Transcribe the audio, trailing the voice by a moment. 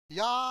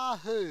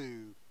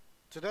Yahoo!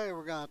 Today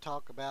we're going to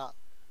talk about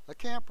a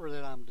camper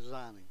that I'm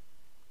designing.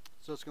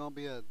 So it's going to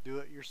be a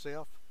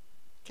do-it-yourself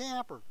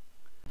camper.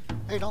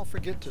 Hey, don't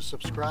forget to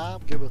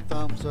subscribe, give a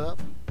thumbs up,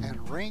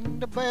 and ring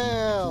the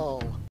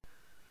bell.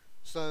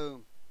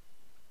 So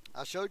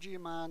I showed you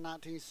my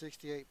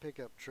 1968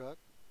 pickup truck,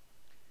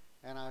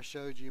 and I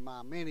showed you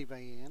my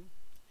minivan,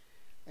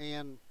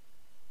 and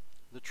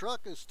the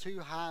truck is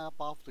too high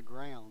up off the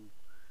ground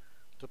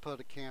to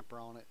put a camper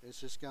on it. It's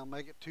just going to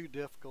make it too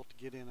difficult to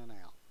get in and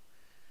out.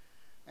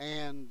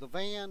 And the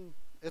van,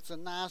 it's a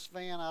nice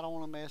van. I don't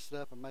want to mess it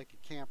up and make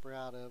a camper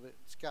out of it.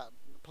 It's got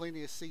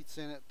plenty of seats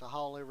in it to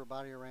haul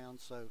everybody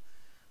around, so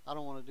I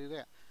don't want to do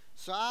that.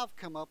 So I've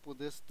come up with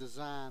this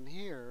design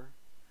here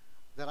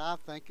that I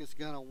think is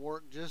going to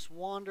work just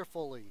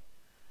wonderfully.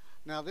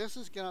 Now this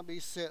is going to be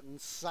sitting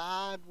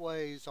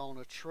sideways on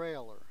a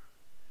trailer.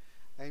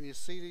 And you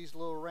see these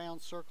little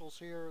round circles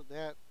here?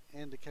 That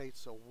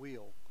indicates a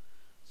wheel.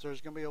 So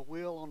there's going to be a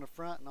wheel on the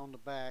front and on the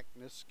back,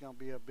 and this is going to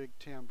be a big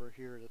timber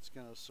here that's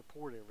going to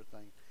support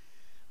everything.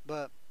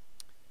 But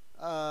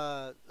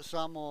so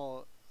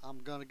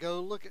I'm going to go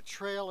look at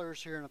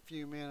trailers here in a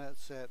few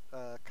minutes at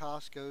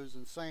Costco's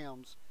and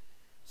Sam's,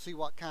 see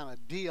what kind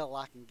of deal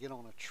I can get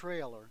on a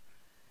trailer.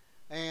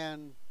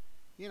 And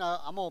you know,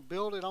 I'm going to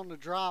build it on the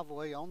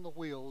driveway on the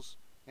wheels,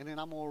 and then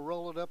I'm going to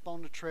roll it up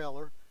on the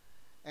trailer,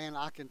 and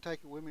I can take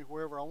it with me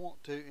wherever I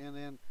want to. And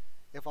then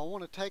if I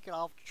want to take it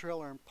off the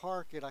trailer and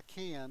park it, I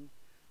can,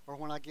 or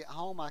when I get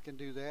home I can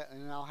do that,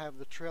 and then I'll have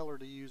the trailer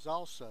to use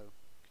also.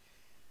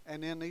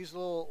 And then these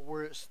little,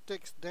 where it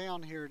sticks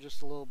down here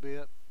just a little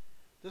bit,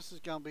 this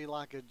is going to be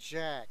like a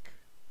jack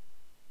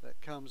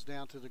that comes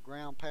down to the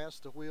ground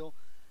past the wheel,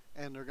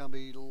 and they're going to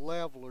be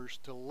levelers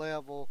to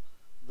level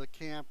the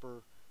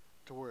camper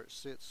to where it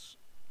sits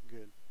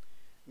good.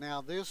 Now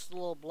this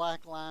little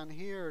black line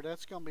here,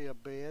 that's going to be a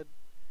bed.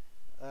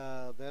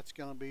 That's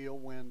going to be a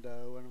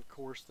window, and of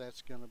course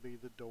that's going to be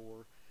the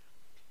door.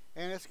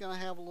 And it's going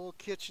to have a little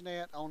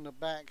kitchenette on the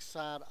back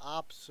side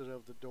opposite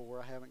of the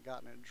door. I haven't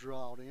gotten it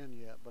drawn in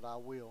yet, but I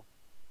will.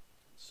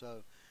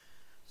 So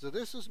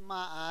this is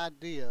my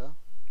idea,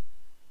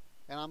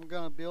 and I'm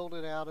going to build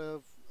it out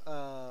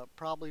of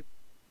probably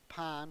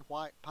pine,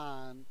 white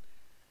pine,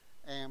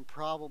 and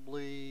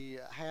probably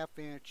a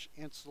half-inch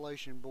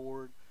insulation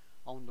board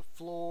on the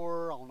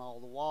floor, on all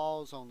the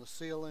walls, on the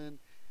ceiling,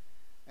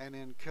 and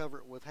then cover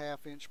it with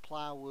half-inch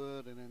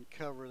plywood, and then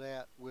cover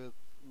that with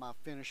my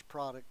finished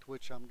product,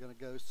 which I'm going to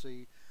go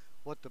see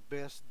what the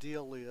best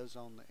deal is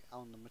on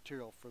the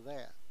material for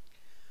that.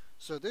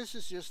 So this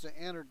is just an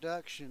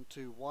introduction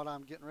to what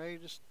I'm getting ready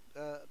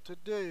to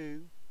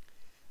do,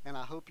 and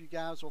I hope you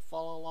guys will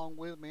follow along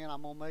with me, and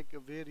I'm going to make a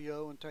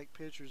video and take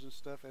pictures and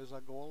stuff as I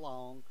go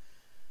along.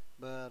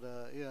 But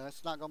yeah,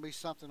 it's not going to be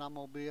something I'm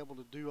going to be able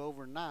to do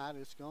overnight.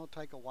 It's going to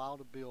take a while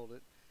to build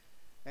it.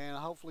 And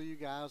hopefully you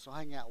guys will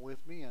hang out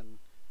with me and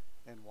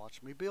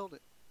watch me build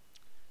it.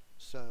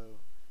 So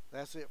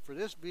that's it for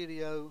this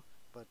video,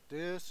 but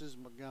this is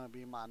going to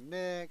be my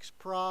next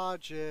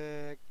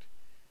project.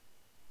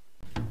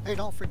 Hey,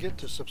 don't forget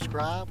to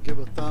subscribe, give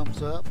a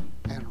thumbs up,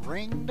 and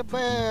ring the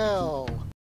bell.